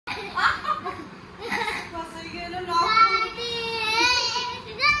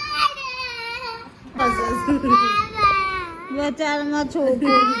બજારમાં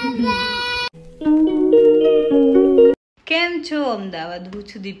છોકરી કેમ છો? અમદાવાદ હું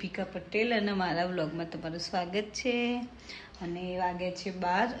છું દીપિકા પટેલ અને મારા વ્લોગમાં તમારું સ્વાગત છે. અને વાગે છે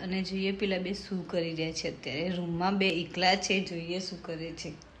 12 અને જોઈએ પેલા બે શું કરી રહ્યા છે. અત્યારે રૂમમાં બે એકલા છે, જોઈએ શું કરે છે.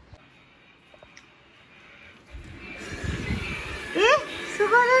 એ શું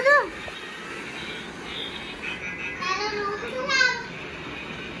કરો છો?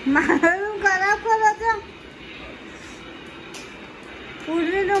 મારો રૂમ ખરાબ કરો છો?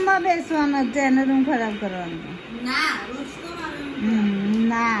 પૂર્વી રૂમમાં બેસવાનો છે, એનો રૂમ ખરાબ કરવાનો ના.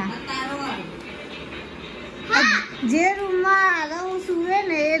 જે રૂમમાં આરો હું સુવે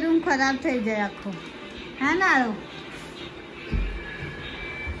ને એ રૂમ ખરાબ થઈ જાય આખો. હા ને આરો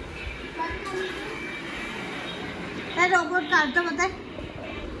રોબોટ કાલ તો બતાય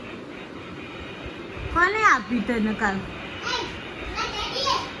કોને આપી તને કાલ?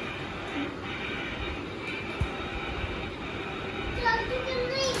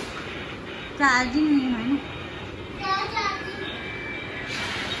 ચાર્જિંગ નહીં હોય ને.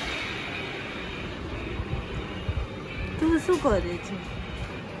 તું શું કરે છે?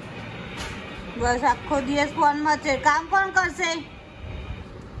 બસ આખો દિવસ ફોનમાં છે. કામ કોણ કરશે?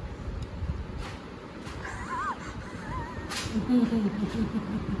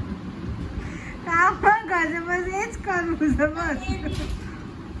 કામ કોણ કરશે? બસ એ જ કરવું છે. બસ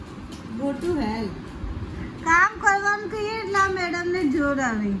ગો ટુ હેલ. કામ કરવાનું કહીએ એટલે મેડમ ને જોર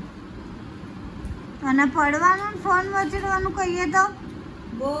આવે અને પડવાનું ફોન વચરવાનું કહીએ તો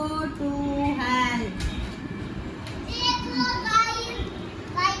ગો ટુ હેલ.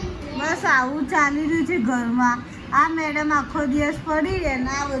 બસ આવું ચાલી રહ્યું છે ઘરમાં. આ મેડમ આખો દિવસ પડી રહે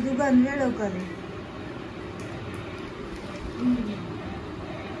ને આ બધું ગંધેડો કરે.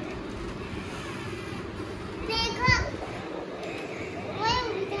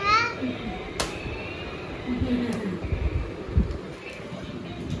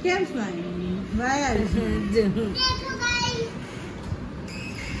 કેમ સ્વામી ભાઈ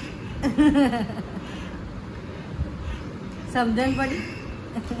સમજણ પડી?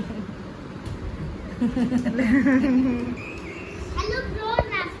 हेलो ब्रो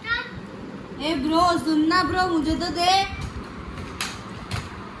नाश्ता. ए ब्रो सुनना ब्रो मुझे तो दे.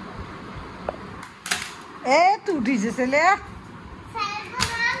 ए टूटी जैसे ले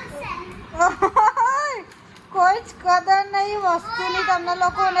કોઈ જ કદર નહીં વસ્તુની તમને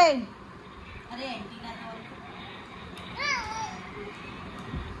લોકોને. અરે એન્ટીના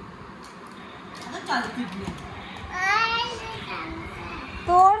તો ચાલતી જ નહીં.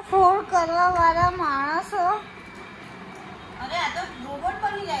 તોડફોડ કરવા વાળા માણસો. અરે આ તો રોબોટ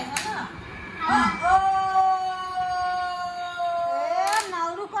બની જાય છે ને. એ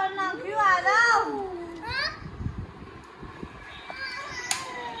નવરું કર નાખ્યું આરામ.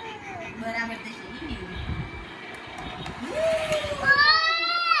 બરાબર તે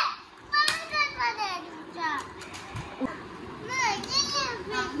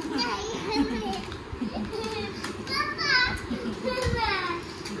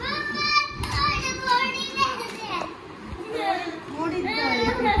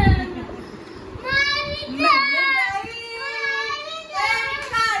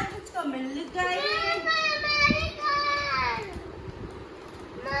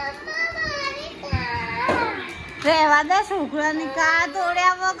રેવા દે છોકરાની કા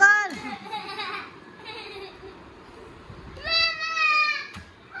તોડ્યા વગર.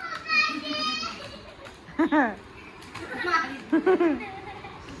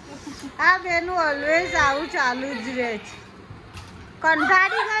 આ બેનું ઓલવેઝ આવું ચાલુ જ રહે છે.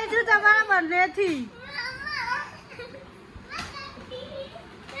 કંટાળી ગઈ છું તમારા બંનેથી.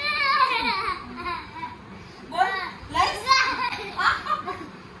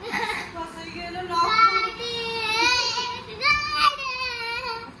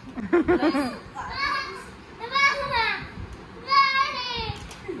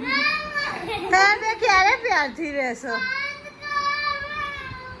 તમે ક્યારે પ્યારથી રહેશો?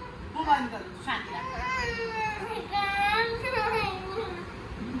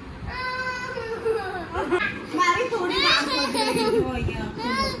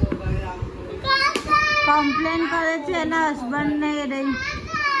 કમ્પ્લેન કરે છે એના હસબન્ડ ને રહી.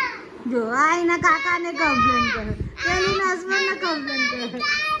 જો આ એના કાકા ને કમ્પ્લેન કરે, પેલીના હસબન્ડ ને કમ્પ્લેન કરે.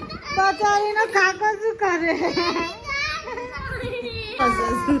 પચારીનો કાકો શું કરે?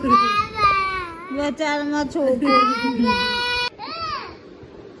 બજારમાં છોકરી